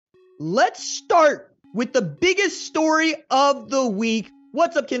Let's start with the biggest story of the week.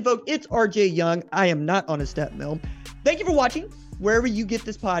 What's up, kinfolk? It's RJ Young. I am not on a step mill. Thank you for watching. Wherever you get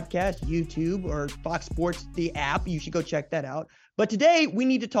this podcast, YouTube or Fox Sports, the app, you should go check that out. But today we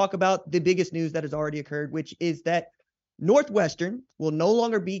need to talk about the biggest news that has already occurred, which is that Northwestern will no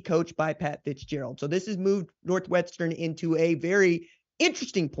longer be coached by Pat Fitzgerald. So this has moved Northwestern into a very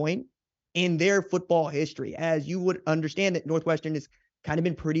interesting point in their football history. As you would understand that Northwestern has kind of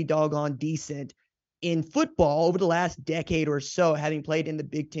been pretty doggone decent in football over the last decade or so, having played in the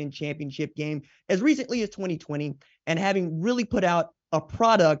Big Ten championship game as recently as 2020 and having really put out a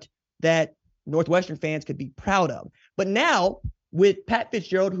product that Northwestern fans could be proud of. But now with Pat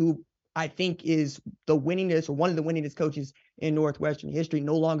Fitzgerald, who I think is the winningest or one of the winningest coaches in Northwestern history,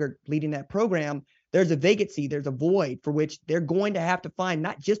 no longer leading that program, there's a vacancy, there's a void for which they're going to have to find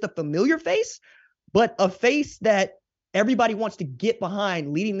not just a familiar face, but a face that everybody wants to get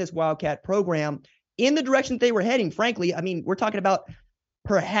behind leading this Wildcat program in the direction they were heading. Frankly, I mean, we're talking about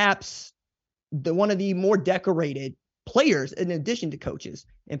perhaps one of the more decorated players in addition to coaches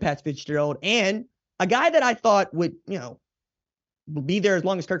in Pat Fitzgerald, and a guy that I thought would, be there as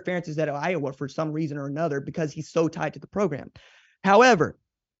long as Kirk Ferentz is at Iowa for some reason or another, because he's so tied to the program. However,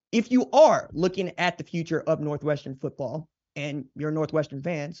 if you are looking at the future of Northwestern football, and you're a Northwestern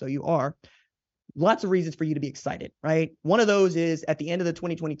fan, so you are, lots of reasons for you to be excited, right? One of those is at the end of the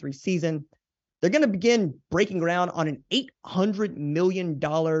 2023 season, they're going to begin breaking ground on an $800 million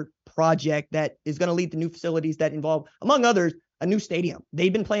project that is going to lead to new facilities that involve, among others, a new stadium.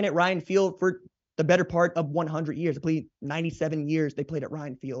 They've been playing at Ryan Field for the better part of 100 years. I believe 97 years they played at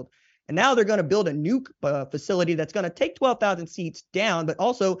Ryan Field. And now they're going to build a new facility that's going to take 12,000 seats down, but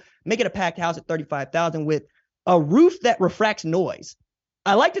also make it a packed house at 35,000 with a roof that refracts noise.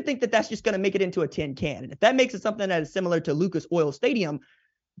 I like to think that that's just going to make it into a tin can. And if that makes it something that is similar to Lucas Oil Stadium,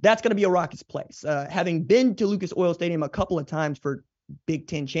 that's going to be a Rockets place. Having been to Lucas Oil Stadium a couple of times for Big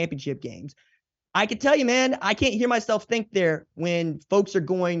Ten championship games, I can tell you, man, I can't hear myself think there when folks are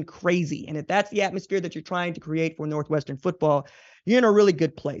going crazy. And if that's the atmosphere that you're trying to create for Northwestern football, you're in a really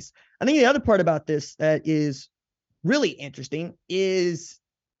good place. I think the other part about this that is really interesting is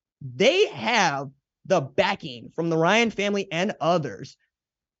they have the backing from the Ryan family and others.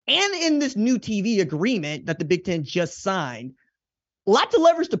 And in this new TV agreement that the Big Ten just signed, lots of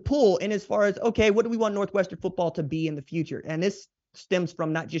levers to pull in as far as, okay, what do we want Northwestern football to be in the future? And this stems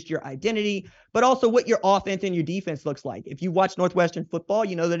from not just your identity, but also what your offense and your defense looks like. If you watch Northwestern football,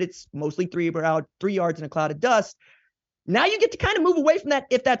 you know that it's mostly 3 yards in a cloud of dust. Now you get to kind of move away from that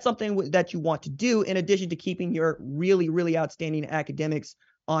if that's something that you want to do, in addition to keeping your really, really outstanding academics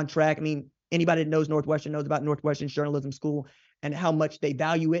on track. I mean, anybody that knows Northwestern knows about Northwestern's journalism school and how much they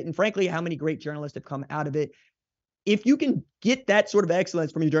value it, and frankly, how many great journalists have come out of it. If you can get that sort of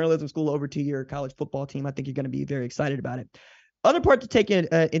excellence from your journalism school over to your college football team, I think you're going to be very excited about it. Other part to take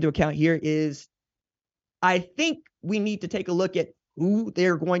into account here is I think we need to take a look at who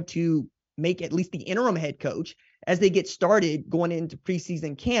they're going to make at least the interim head coach as they get started going into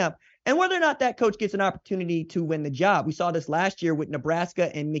preseason camp, and whether or not that coach gets an opportunity to win the job. We saw this last year with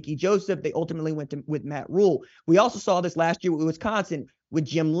Nebraska and Mickey Joseph. They ultimately went with Matt Rule. We also saw this last year with Wisconsin with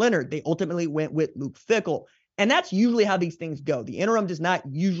Jim Leonard. They ultimately went with Luke Fickell. And that's usually how these things go. The interim does not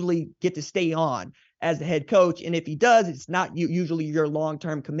usually get to stay on as the head coach. And if he does, it's not usually your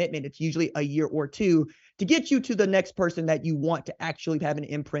long-term commitment. It's usually a year or two to get you to the next person that you want to actually have an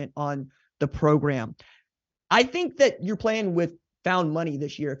imprint on the program. I think that you're playing with found money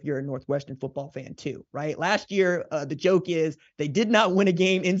this year if you're a Northwestern football fan too, right? Last year, the joke is they did not win a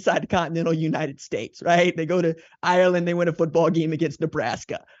game inside the continental United States, right? They go to Ireland, they win a football game against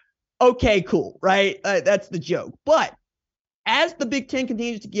Nebraska. Okay, cool, right? That's the joke. But as the Big Ten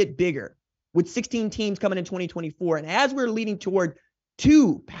continues to get bigger, with 16 teams coming in 2024, and as we're leading toward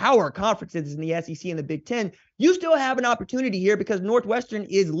 2 power conferences in the SEC and the Big Ten, you still have an opportunity here because Northwestern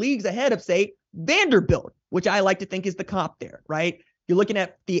is leagues ahead of, say, Vanderbilt, which I like to think is the comp there, right? You're looking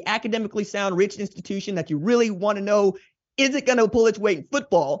at the academically sound, rich institution that you really want to know, is it going to pull its weight in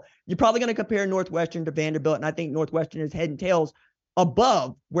football? You're probably going to compare Northwestern to Vanderbilt, and I think Northwestern is head and tails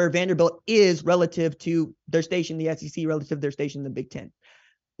above where Vanderbilt is relative to their station, the SEC, relative to their station in the Big Ten.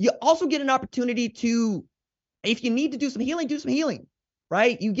 You also get an opportunity to, if you need to do some healing,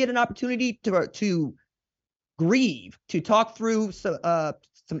 right? You get an opportunity to grieve, to talk through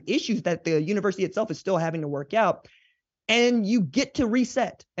some issues that the university itself is still having to work out, and you get to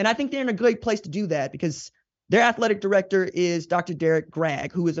reset. And I think they're in a great place to do that because Their athletic director is Dr. Derek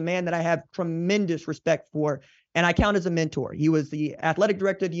Gregg, who is a man that I have tremendous respect for, and I count as a mentor. He was the athletic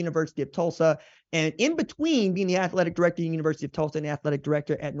director of the University of Tulsa, and in between being the athletic director of the University of Tulsa and the athletic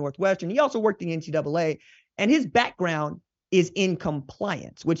director at Northwestern, he also worked in the NCAA, and his background is in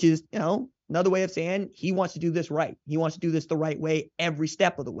compliance, which is, another way of saying he wants to do this right. He wants to do this the right way every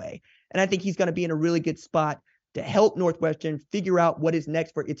step of the way. And I think he's going to be in a really good spot to help Northwestern figure out what is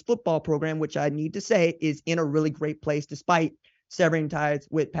next for its football program, which I need to say is in a really great place despite severing ties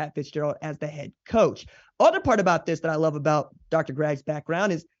with Pat Fitzgerald as the head coach. Other part about this that I love about Dr. Gregg's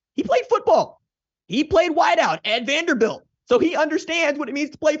background is he played football. He played wideout at Vanderbilt. So he understands what it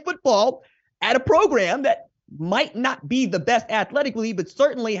means to play football at a program that might not be the best athletically, but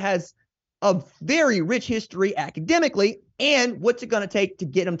certainly has a very rich history academically, and what's it going to take to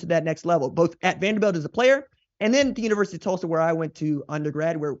get him to that next level, both at Vanderbilt as a player and then at the University of Tulsa, where I went to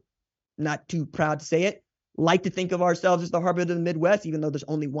undergrad. We're not too proud to say it, like to think of ourselves as the Harvard of the Midwest, even though there's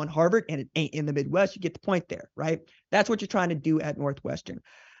only one Harvard and it ain't in the Midwest. You get the point there, right? That's what you're trying to do at Northwestern.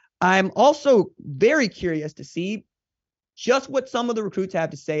 I'm also very curious to see just what some of the recruits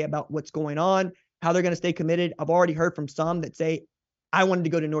have to say about what's going on, how they're going to stay committed. I've already heard from some that say, I wanted to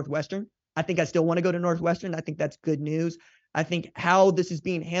go to Northwestern. I think I still want to go to Northwestern. I think that's good news. I think how this is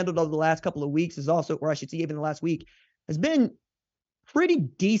being handled over the last couple of weeks is also, or I should say even the last week, has been pretty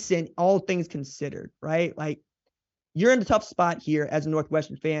decent, all things considered, right? Like, you're in a tough spot here as a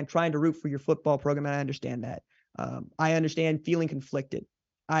Northwestern fan trying to root for your football program, and I understand that. I understand feeling conflicted.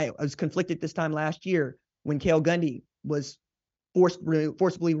 I was conflicted this time last year when Cale Gundy was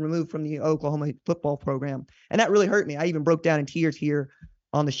forcibly removed from the Oklahoma football program, and that really hurt me. I even broke down in tears here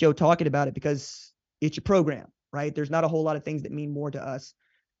on the show talking about it because it's your program, right? There's not a whole lot of things that mean more to us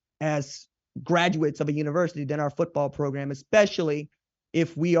as graduates of a university than our football program, especially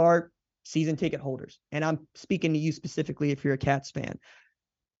if we are season ticket holders. And I'm speaking to you specifically if you're a Cats fan.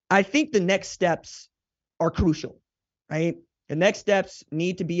 I think the next steps are crucial, right? The next steps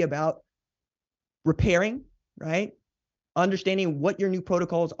need to be about repairing, right? Understanding what your new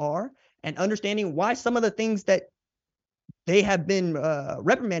protocols are and understanding why some of the things that they have been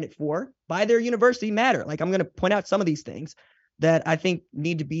reprimanded for by their university matter. Like, I'm going to point out some of these things that I think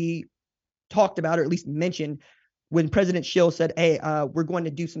need to be talked about or at least mentioned when President Schill said, hey, we're going to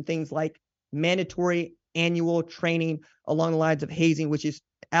do some things like mandatory annual training along the lines of hazing, which is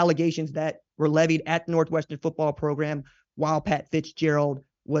allegations that were levied at the Northwestern football program while Pat Fitzgerald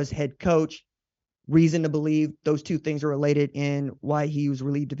was head coach. Reason to believe those two things are related in why he was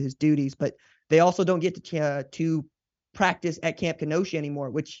relieved of his duties. But they also don't get to practice at Camp Kenosha anymore,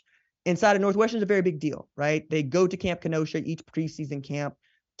 which inside of Northwestern is a very big deal, right? They go to Camp Kenosha each preseason camp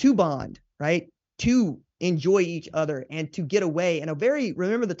to bond, right? To enjoy each other and to get away in a very,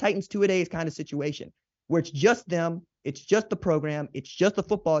 remember the Titans 2-a-days kind of situation where it's just them, it's just the program, it's just the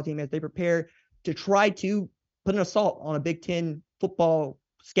football team as they prepare to try to put an assault on a Big Ten football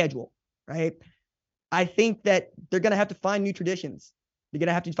schedule, right? I think that they're going to have to find new traditions. They're going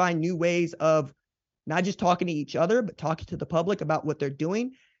to have to find new ways of not just talking to each other, but talking to the public about what they're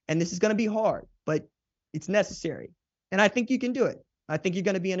doing. And this is going to be hard, but it's necessary. And I think you can do it. I think you're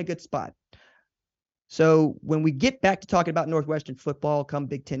going to be in a good spot. So when we get back to talking about Northwestern football come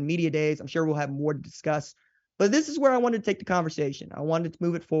Big Ten Media Days, I'm sure we'll have more to discuss. But this is where I wanted to take the conversation. I wanted to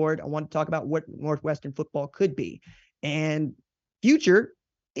move it forward. I wanted to talk about what Northwestern football could be. And future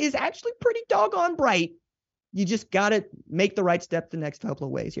is actually pretty doggone bright. You just got to make the right step the next couple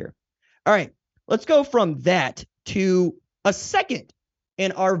of ways here. All right. Let's go from that to a second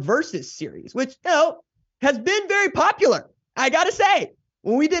in our Versus series, which, has been very popular. I got to say,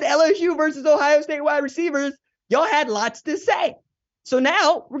 when we did LSU versus Ohio State wide receivers, y'all had lots to say. So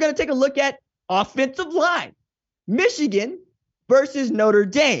now we're going to take a look at offensive line, Michigan versus Notre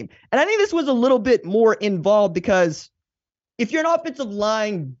Dame. And I think this was a little bit more involved because if you're an offensive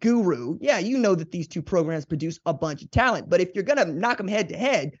line guru, yeah, you know that these two programs produce a bunch of talent. But if you're going to knock them head to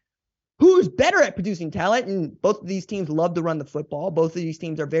head, who's better at producing talent? And both of these teams love to run the football. Both of these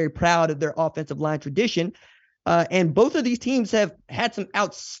teams are very proud of their offensive line tradition. And both of these teams have had some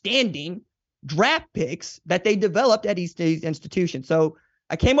outstanding draft picks that they developed at these institutions. So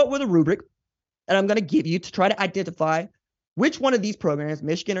I came up with a rubric that I'm going to give you to try to identify which one of these programs,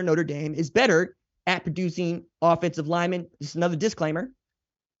 Michigan or Notre Dame, is better at producing offensive linemen. This is another disclaimer.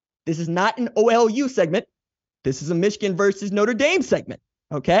 This is not an OLU segment. This is a Michigan versus Notre Dame segment.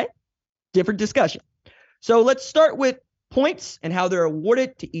 Okay? Different discussion. So let's start with points and how they're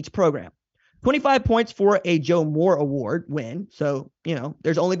awarded to each program. 25 points for a Joe Moore Award win. So,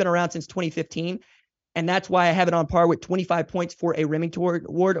 there's only been around since 2015. And that's why I have it on par with 25 points for a Remington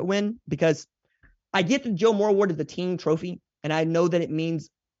Award win, because I get the Joe Moore Award as the team trophy, and I know that it means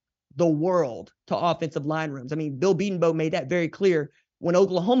the world to offensive line rooms. I mean, Bill Bedenbaugh made that very clear when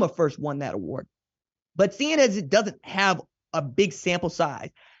Oklahoma first won that award. But seeing as it doesn't have a big sample size,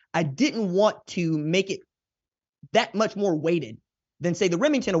 I didn't want to make it that much more weighted than, say, the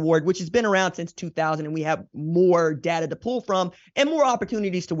Remington Award, which has been around since 2000, and we have more data to pull from and more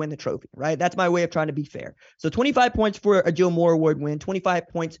opportunities to win the trophy, right? That's my way of trying to be fair. So 25 points for a Joe Moore Award win, 25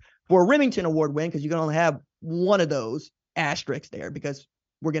 points for a Remington Award win, because you can only have one of those asterisks there because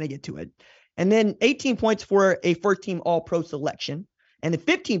we're going to get to it. And then 18 points for a first-team All-Pro selection, and then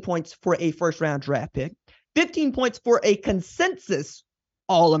 15 points for a first-round draft pick, 15 points for a consensus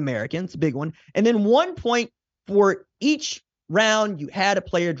All-American, it's a big one, and then 1 point for each round you had a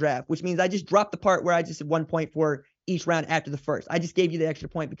player draft, which means I just dropped the part where I just said 1 point for each round after the first. I just gave you the extra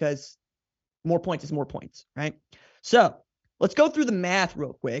point because more points is more points, right? So let's go through the math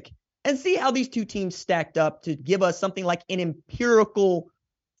real quick and see how these two teams stacked up to give us something like an empirical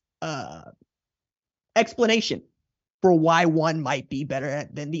explanation for why one might be better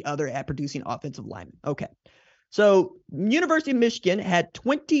than the other at producing offensive linemen. Okay. So University of Michigan had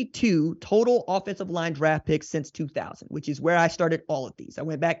 22 total offensive line draft picks since 2000, which is where I started all of these. I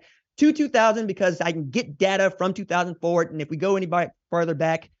went back to 2000 because I can get data from 2000 forward. And if we go any farther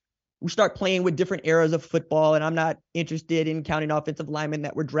back, we start playing with different eras of football. And I'm not interested in counting offensive linemen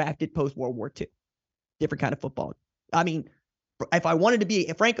that were drafted post-World War II. Different kind of football. I mean, if I wanted to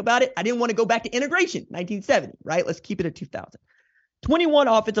be frank about it, I didn't want to go back to integration, 1970, right? Let's keep it at 2000. 21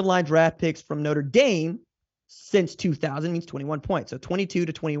 offensive line draft picks from Notre Dame since 2000 means 21 points. So 22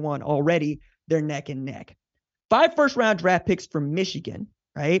 to 21 already, they're neck and neck. 5 first-round draft picks from Michigan,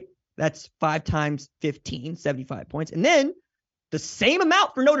 right? That's 5 times 15, 75 points. And then the same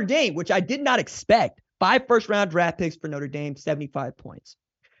amount for Notre Dame, which I did not expect. 5 first-round draft picks for Notre Dame, 75 points.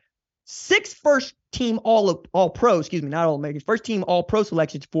 6 first-team All-Pro, excuse me, not All-American, first-team All-Pro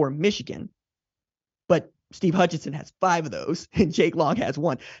selections for Michigan. But Steve Hutchinson has 5 of those, and Jake Long has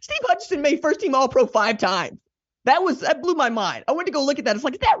 1. Steve Hutchinson made first-team All-Pro 5 times. That blew my mind. I went to go look at that. It's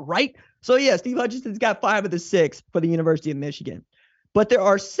like, is that right? So, yeah, Steve Hutchinson's got 5 of the 6 for the University of Michigan. But there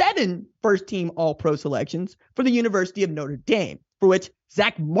are 7 first-team All-Pro selections for the University of Notre Dame, for which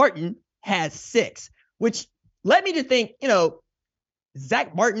Zach Martin has 6, which led me to think,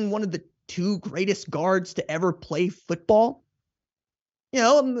 Zach Martin, one of the 2 greatest guards to ever play football.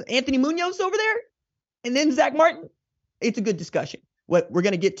 Anthony Munoz over there, and then Zach Martin. It's a good discussion. We're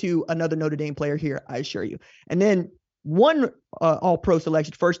going to get to another Notre Dame player here, I assure you. And then 1 All-Pro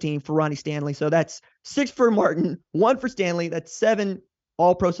selection, first team for Ronnie Stanley. So that's 6 for Martin, 1 for Stanley. That's 7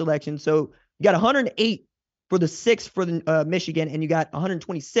 All-Pro selections. So you got 108 for the 6 for the Michigan, and you got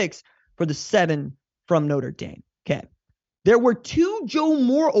 126 for the 7 from Notre Dame. Okay. There were 2 Joe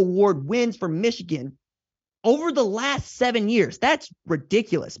Moore Award wins for Michigan over the last 7 years. That's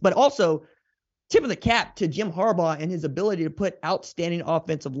ridiculous. But also, tip of the cap to Jim Harbaugh and his ability to put outstanding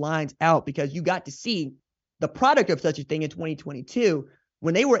offensive lines out, because you got to see the product of such a thing in 2022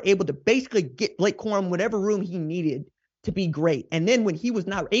 when they were able to basically get Blake Corum whatever room he needed to be great. And then when he was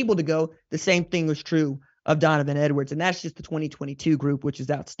not able to go, the same thing was true of Donovan Edwards. And that's just the 2022 group, which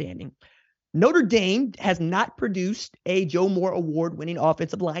is outstanding. Notre Dame has not produced a Joe Moore Award-winning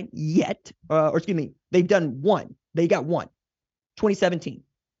offensive line yet. They've done 1. They got 1, 2017.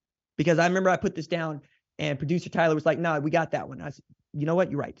 Because I remember I put this down and producer Tyler was like, no, we got that one. I said, you know what?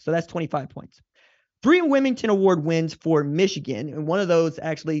 You're right. So that's 25 points. 3 Remington Award wins for Michigan. And one of those,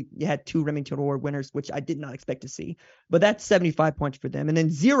 actually, you had 2 Remington Award winners, which I did not expect to see. But that's 75 points for them. And then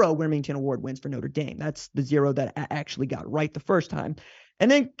 0 Remington Award wins for Notre Dame. That's the 0 that I actually got right the first time. And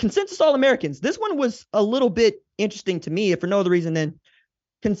then consensus All-Americans. This one was a little bit interesting to me, if for no other reason than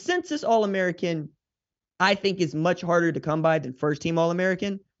consensus All-American, I think, is much harder to come by than first-team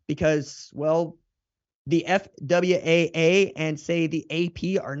All-American. Because, well, the FWAA and, say, the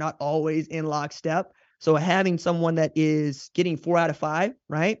AP are not always in lockstep. So having someone that is getting 4 out of 5,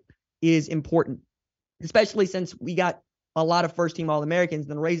 right, is important, especially since we got a lot of first-team All-Americans.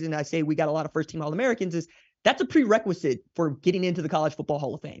 And the reason I say we got a lot of first-team All-Americans is that's a prerequisite for getting into the College Football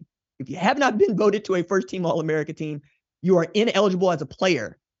Hall of Fame. If you have not been voted to a first-team All-America team, you are ineligible as a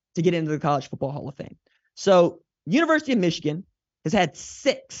player to get into the College Football Hall of Fame. So University of Michigan has had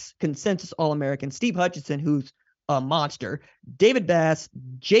 6 consensus All-Americans. Steve Hutchinson, who's a monster, David Bass,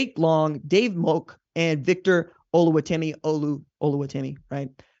 Jake Long, Dave Moak, and Victor Oluwatimi, right?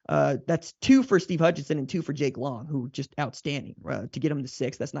 That's 2 for Steve Hutchinson and 2 for Jake Long, who just outstanding to get him to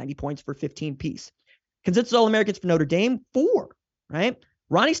 6. That's 90 points for 15 piece. Consensus All-Americans for Notre Dame, 4, right?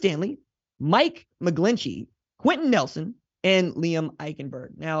 Ronnie Stanley, Mike McGlinchey, Quentin Nelson, and Liam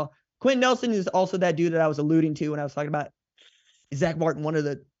Eichenberg. Now, Quentin Nelson is also that dude that I was alluding to when I was talking about Zach Martin, one of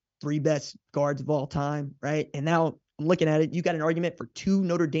the 3 best guards of all time, right? And now I'm looking at it. You got an argument for 2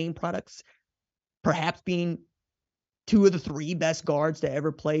 Notre Dame products, perhaps being 2 of the 3 best guards to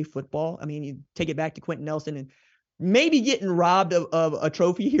ever play football. I mean, you take it back to Quentin Nelson and maybe getting robbed of a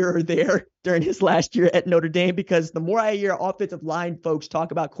trophy here or there during his last year at Notre Dame, because the more I hear offensive line folks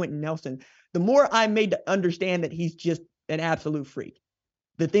talk about Quentin Nelson, the more I'm made to understand that he's just an absolute freak.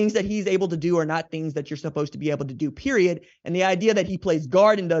 The things that he's able to do are not things that you're supposed to be able to do, period. And the idea that he plays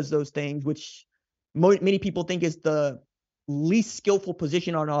guard and does those things, which many people think is the least skillful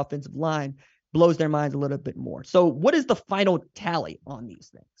position on an offensive line, blows their minds a little bit more. So what is the final tally on these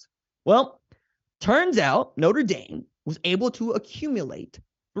things? Well, turns out Notre Dame was able to accumulate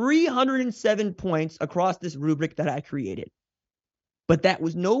 307 points across this rubric that I created. But that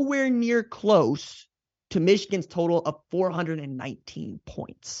was nowhere near close to Michigan's total of 419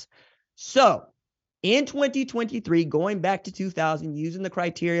 points. So in 2023, going back to 2000, using the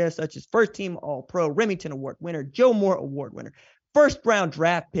criteria such as first team All-Pro, Remington Award winner, Joe Moore Award winner, first round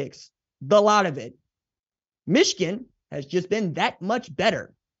draft picks, the lot of it, Michigan has just been that much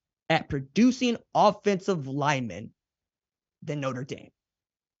better at producing offensive linemen than Notre Dame.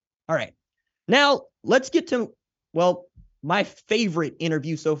 All right. Now let's get to, well, my favorite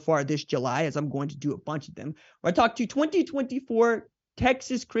interview so far this July, as I'm going to do a bunch of them, where I talked to 2024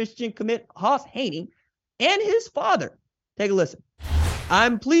 Texas Christian commit Hauss Hejny and his father. Take a listen.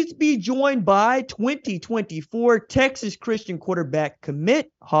 I'm pleased to be joined by 2024 Texas Christian quarterback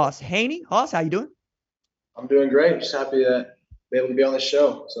commit Hauss Hejny. Hauss, how you doing? I'm doing great. Just happy to be able to be on the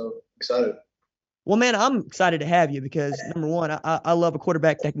show. So excited. Well, man, I'm excited to have you because, number one, I love a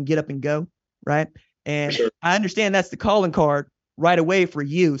quarterback that can get up and go, right? And sure. I understand that's the calling card right away for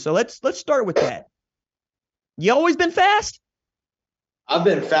you. So let's start with that. You always been fast? I've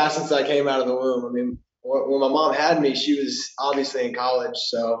been fast since I came out of the womb. I mean, when my mom had me, she was obviously in college.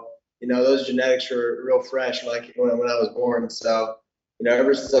 So, those genetics were real fresh like when I was born. So,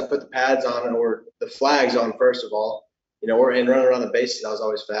 ever since I put the pads on or the flags on, first of all, or running around the bases, I was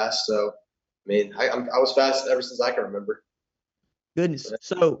always fast. So, I mean, I was fast ever since I can remember. Goodness.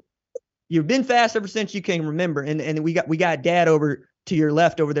 So you've been fast ever since you can remember. And we got Dad over to your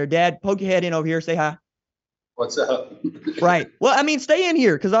left over there. Dad, poke your head in over here. Say hi. What's up? Right. Well, I mean, stay in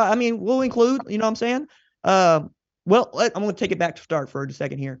here because we'll include, you know what I'm saying? I'm going to take it back to start for a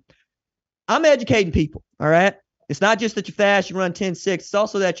second here. I'm educating people. All right. It's not just that you're fast, you run 10-6. It's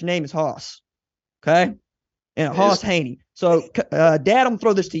also that your name is Hauss. Okay. And Hauss Hejny. So, Dad, I'm going to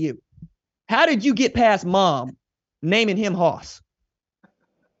throw this to you. How did you get past Mom naming him Hauss?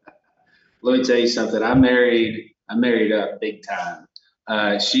 Let me tell you something. I married up big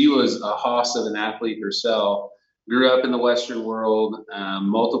time. She was a hoss of an athlete herself. Grew up in the Western world,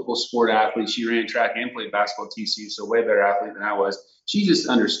 multiple sport athletes. She ran track and played basketball at TCU, so way better athlete than I was. She just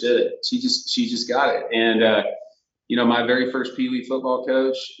understood it. She just got it. And my very first Pee Wee football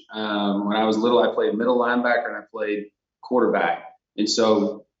coach, when I was little, I played middle linebacker and I played quarterback. And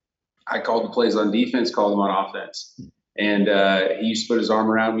so I called the plays on defense, called them on offense. And he used to put his arm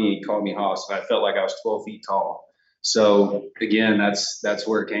around me. He called me Hauss. And I felt like I was 12 feet tall. So again, that's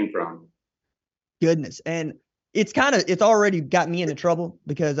where it came from. Goodness. And it's already got me into trouble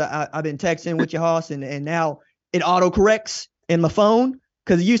because I've been texting with you, Hauss, and now it autocorrects in my phone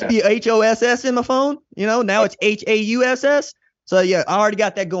because it used to be HOSS in my phone. Now it's HAUSS. So yeah, I already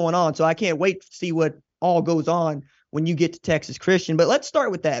got that going on. So I can't wait to see what all goes on when you get to Texas Christian. But let's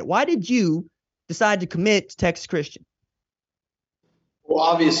start with that. Why did you decide to commit to Texas Christian? Well,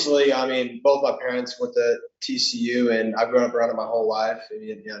 obviously, I mean, both my parents went to TCU, and I've grown up around it my whole life.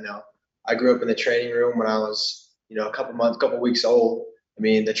 I grew up in the training room when I was, a couple weeks old. I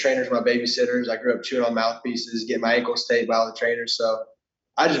mean, the trainers were my babysitters. I grew up chewing on mouthpieces, getting my ankles taped by all the trainers. So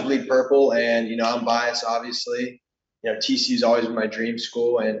I just bleed purple, and I'm biased, obviously. TCU's always been my dream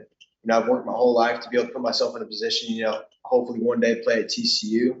school, and I've worked my whole life to be able to put myself in a position, hopefully one day play at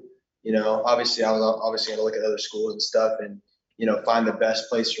TCU. Obviously, I was obviously going to look at other schools and stuff, and find the best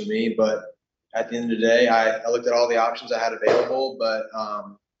place for me. But at the end of the day, I looked at all the options I had available, but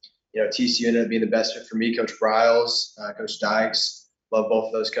TCU ended up being the best fit for me. Coach Bryles, Coach Dykes, love both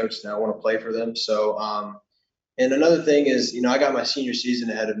of those coaches, and I want to play for them. So, and another thing is, I got my senior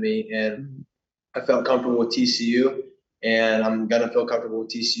season ahead of me, and I felt comfortable with TCU, and I'm going to feel comfortable with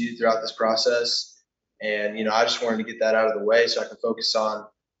TCU throughout this process. And, I just wanted to get that out of the way so I can focus on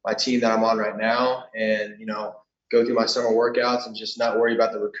my team that I'm on right now and, go through my summer workouts and just not worry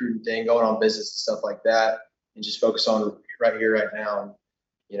about the recruiting thing, going on visits and stuff like that, and just focus on right here, right now, and,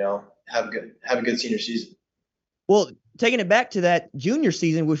 have a good senior season. Well, taking it back to that junior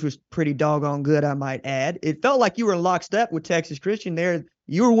season, which was pretty doggone good, I might add, it felt like you were in lockstep with Texas Christian there.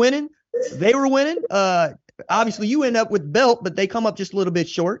 You were winning. They were winning. Obviously, you end up with belt, but they come up just a little bit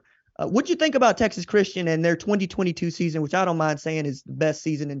short. What'd you think about Texas Christian and their 2022 season, which I don't mind saying is the best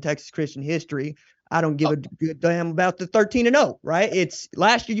season in Texas Christian history? I don't give a good damn about the 13-0, right? It's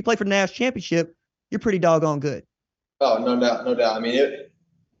last year you played for the national championship. You're pretty doggone good. Oh, no doubt, no doubt. I mean,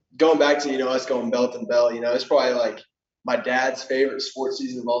 going back to, us going belt and belt, it's probably like my dad's favorite sports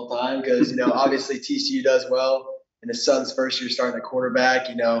season of all time because, obviously TCU does well in his son's first year starting at quarterback,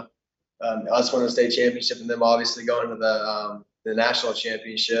 us winning the state championship and them obviously going to the national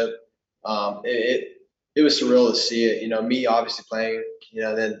championship. It was surreal to see it, me obviously playing,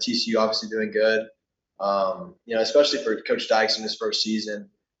 then TCU obviously doing good, especially for Coach Dykes in his first season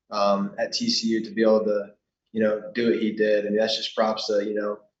at TCU to be able to, do what he did. I mean, that's just props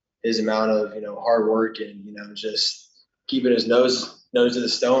to, his amount of, hard work and, just keeping his nose to the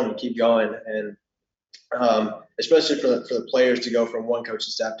stone and keep going. And especially for the players to go from one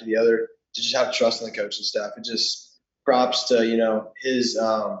coaching staff to the other, to just have trust in the coaching staff. It just props to, his,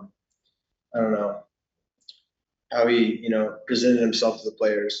 I don't know, how he, presented himself to the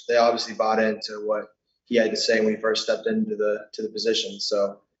players. They obviously bought into what he had to say when he first stepped into the position.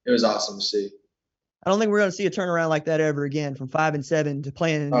 So it was awesome to see. I don't think we're going to see a turnaround like that ever again, from 5-7 to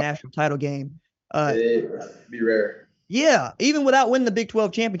playing in a national title game. It'd be rare. Yeah, even without winning the Big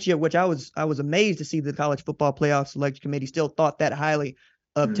 12 championship, which I was amazed to see the College Football Playoff Selection Committee still thought that highly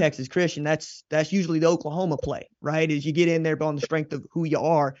of Texas Christian. That's usually the Oklahoma play, right? Is you get in there on the strength of who you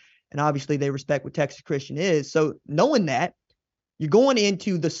are, and obviously they respect what Texas Christian is. So knowing that, you're going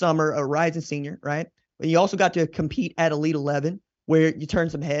into the summer a rising senior, right? But you also got to compete at Elite 11, where you turn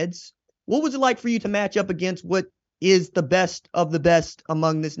some heads. What was it like for you to match up against what is the best of the best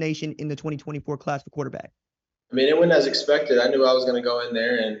among this nation in the 2024 class for quarterback? I mean, it went as expected. I knew I was going to go in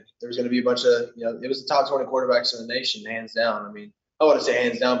there, and there was going to be a bunch of, it was the top 20 quarterbacks in the nation, hands down. I mean, I wouldn't say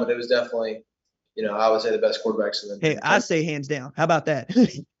hands down, but it was definitely, I would say the best quarterbacks in the country. Hey, I say hands down. How about that?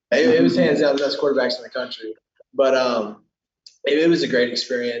 it was hands down the best quarterbacks in the country. But it was a great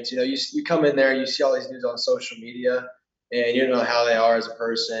experience. You come in there, you see all these dudes on social media, and you don't know how they are as a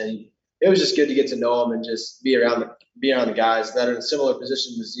person. It was just good to get to know them and just be around the guys that are in similar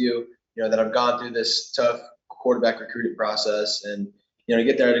positions as you, that have gone through this tough quarterback recruiting process, and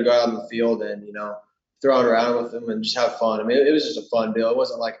get there to go out on the field and throw it around with them and just have fun. I mean, it was just a fun deal. It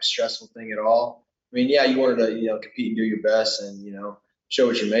wasn't like a stressful thing at all. I mean, yeah, you wanted to compete and do your best and show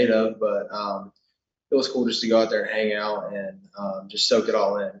what you're made of, but it was cool just to go out there and hang out and just soak it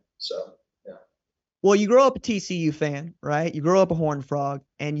all in. So yeah. Well, you grow up a TCU fan, right? You grow up a Horned Frog,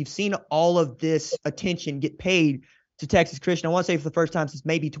 and you've seen all of this attention get paid to Texas Christian. I want to say for the first time since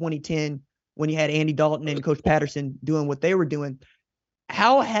maybe 2010, when you had Andy Dalton and Coach Patterson doing what they were doing.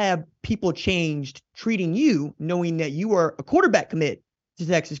 How have people changed treating you, knowing that you are a quarterback commit to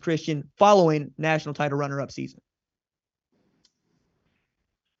Texas Christian following national title runner-up season?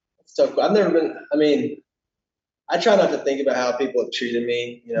 It's tough. I've never been – I mean, I try not to think about how people have treated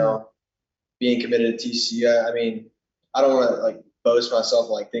me, being committed to TCU. I mean, I don't want to, boast myself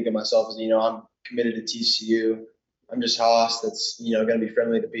and, think of myself as, I'm committed to TCU. I'm just Hauss that's, going to be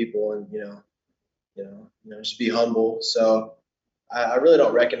friendly to people and, just be humble. So I really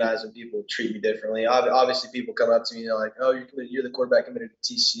don't recognize when people treat me differently. Obviously, people come up to me, like, oh, you're the quarterback committed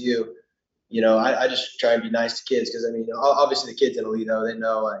to TCU. I just try and be nice to kids because, I mean, obviously the kids in Alito, they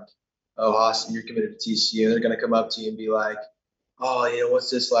know, oh, Hauss, you're committed to TCU. They're going to come up to you and be like, oh,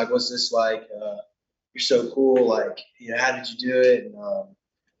 what's this like? What's this like? You're so cool. How did you do it? And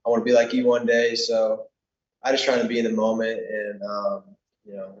I want to be like you one day. So I just try to be in the moment and,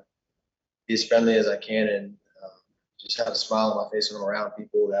 be as friendly as I can and just have a smile on my face when I'm around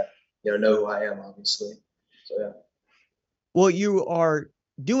people that, know who I am, obviously. So, yeah. Well, you are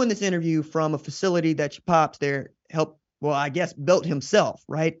doing this interview from a facility that your pops there built himself,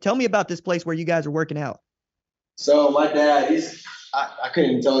 right? Tell me about this place where you guys are working out. So my dad, I couldn't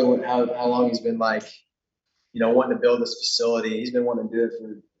even tell you how long he's been wanting to build this facility. He's been wanting to do it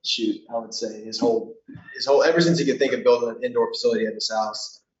for, I would say his whole, ever since he could think of building an indoor facility at his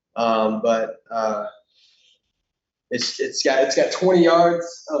house. But it's got 20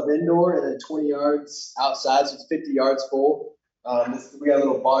 yards of indoor and then 20 yards outside, so it's 50 yards full. We got a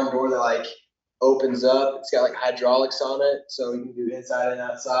little barn door that opens up. It's got hydraulics on it, so you can do inside and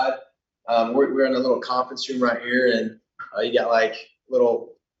outside. We're in a little conference room right here, and you got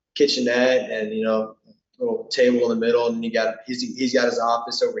little kitchenette and little table in the middle, and he's got his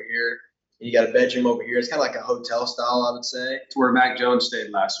office over here. You got a bedroom over here. It's kind of like a hotel style, I would say. It's where Mac Jones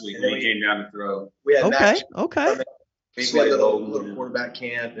stayed last week when he came down to throw. We had okay. We have a little quarterback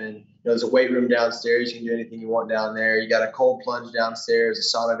camp, and there's a weight room downstairs. You can do anything you want down there. You got a cold plunge downstairs,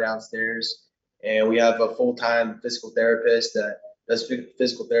 a sauna downstairs, and we have a full-time physical therapist that does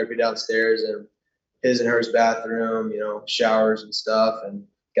physical therapy downstairs, and his and hers bathroom, showers and stuff, and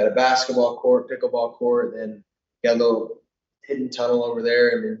got a basketball court, pickleball court, and got a little hidden tunnel over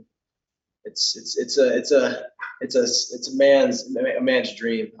there. I mean, it's a man's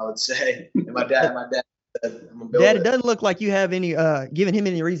dream, I would say. And my dad said, I'm gonna build Dad, it doesn't look like you have any giving him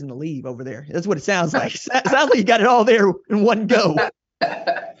any reason to leave over there. That's what it sounds like. It sounds like you got it all there in one go.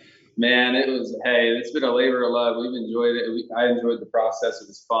 Man, it's been a labor of love. We've enjoyed it. I enjoyed the process. It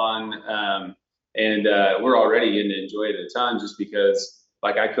was fun. And we're already getting to enjoy it a ton just because,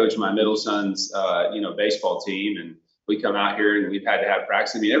 like, I coach my middle son's, baseball team, and we come out here and we've had to have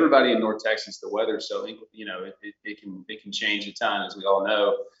practice. I mean, everybody in North Texas, the weather, so, it can change a ton, as we all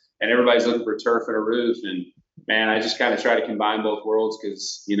know. And everybody's looking for turf and a roof. And, man, I just kind of try to combine both worlds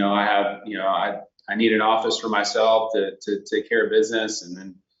because, I need an office for myself to take care of business. And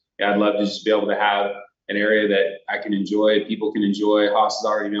then I'd love to just be able to have an area that I can enjoy, people can enjoy. Hauss has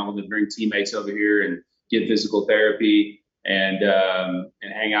already been able to bring teammates over here and give physical therapy and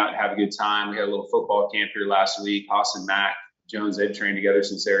hang out and have a good time. We had a little football camp here last week. Hauss and Mac Jones, they've trained together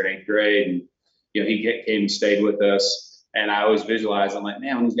since they were in 8th grade. And, he came and stayed with us. And I always visualize, I'm like,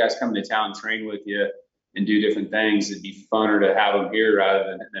 man, when these guys come to town and train with you and do different things, it'd be funner to have them here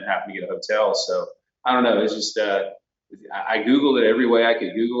rather than having to get a hotel. So I don't know. It's just, I Googled it every way I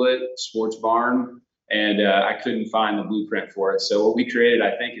could Google it, sports barn, and I couldn't find the blueprint for it. So what we created,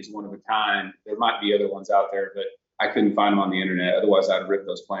 I think, is one of a kind. There might be other ones out there, but I couldn't find them on the internet. Otherwise, I'd rip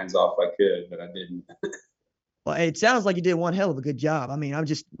those plans off if I could, but I didn't. Well, it sounds like you did one hell of a good job. I mean, I'm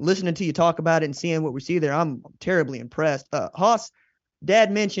just listening to you talk about it and seeing what we see there. I'm terribly impressed. Hauss,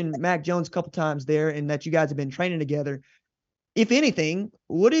 Dad mentioned Mac Jones a couple times there and that you guys have been training together. If anything,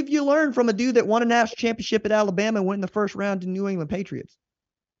 what have you learned from a dude that won a national championship at Alabama and went in the first round to New England Patriots?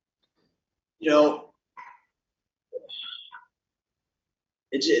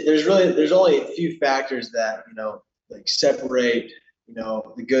 There's only a few factors that, separate,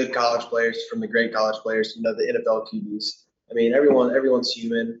 the good college players from the great college players, the NFL QBs. I mean, everyone's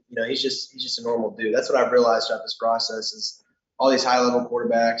human. He's just a normal dude. That's what I've realized throughout this process is all these high level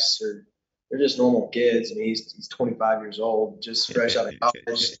quarterbacks they're just normal kids. I mean, he's 25 years old, just fresh out of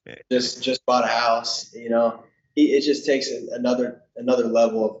college, just bought a house. It just takes another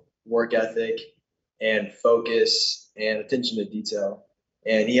level of work ethic and focus and attention to detail.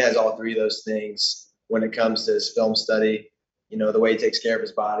 And he has all three of those things when it comes to his film study. The way he takes care of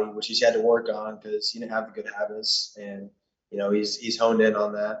his body, which he's had to work on because he didn't have the good habits, and he's honed in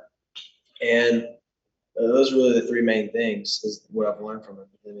on that. And those are really the three main things is what I've learned from him.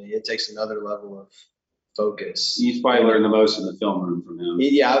 I mean, it takes another level of focus. You've probably learned the most in the film room from him.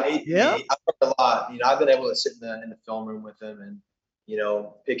 I've learned a lot. I've been able to sit in the film room with him and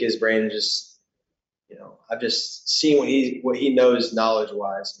pick his brain and just I've just seen what he knows knowledge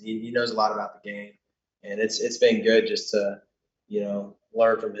wise. He knows a lot about the game, and it's been good just to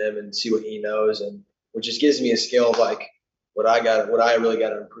learn from him and see what he knows, and which just gives me a skill of like what I really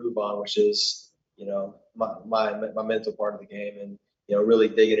got to improve on, which is my mental part of the game, and really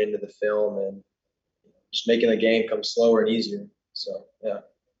digging into the film and just making the game come slower and easier. So yeah.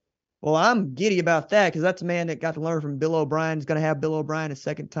 Well, I'm giddy about that because that's a man that got to learn from Bill O'Brien. He's going to have Bill O'Brien a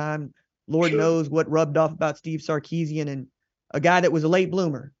second time. Lord knows what rubbed off about Steve Sarkisian, and a guy that was a late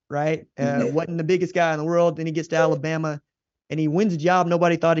bloomer, right? Wasn't the biggest guy in the world. Then he gets to Alabama and he wins a job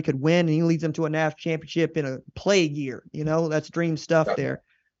nobody thought he could win, and he leads them to a national championship in a plague year. That's dream stuff there.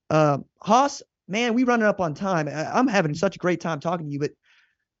 Hauss, man, we running up on time. I'm having such a great time talking to you, but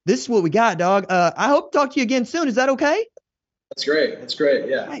this is what we got, dog. I hope to talk to you again soon. Is that okay? That's great.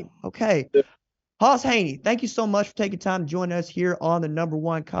 Yeah. Right. Okay. Hauss Hejny, thank you so much for taking time to join us here on the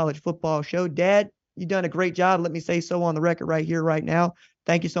 #1 college football show. Dad, you've done a great job. Let me say so on the record right here, right now.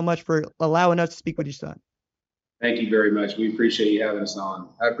 Thank you so much for allowing us to speak with your son. Thank you very much. We appreciate you having us on.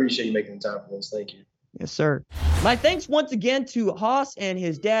 I appreciate you making the time for this. Thank you. Yes, sir. My thanks once again to Hauss and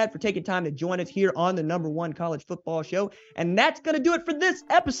his dad for taking time to join us here on the #1 college football show. And that's going to do it for this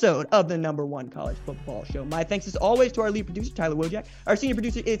episode of the #1 college football show. My thanks as always to our lead producer, Tyler Wojak. Our senior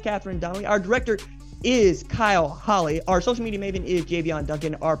producer is Catherine Donnelly. Our director is Kyle Holly. Our social media maven is Javion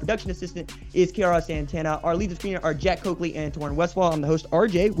Duncan. Our production assistant is Kiara Santana. Our lead screener are Jack Coakley and Torrin Westfall. I'm the host,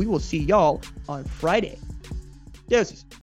 RJ. We will see y'all on Friday. Deuces.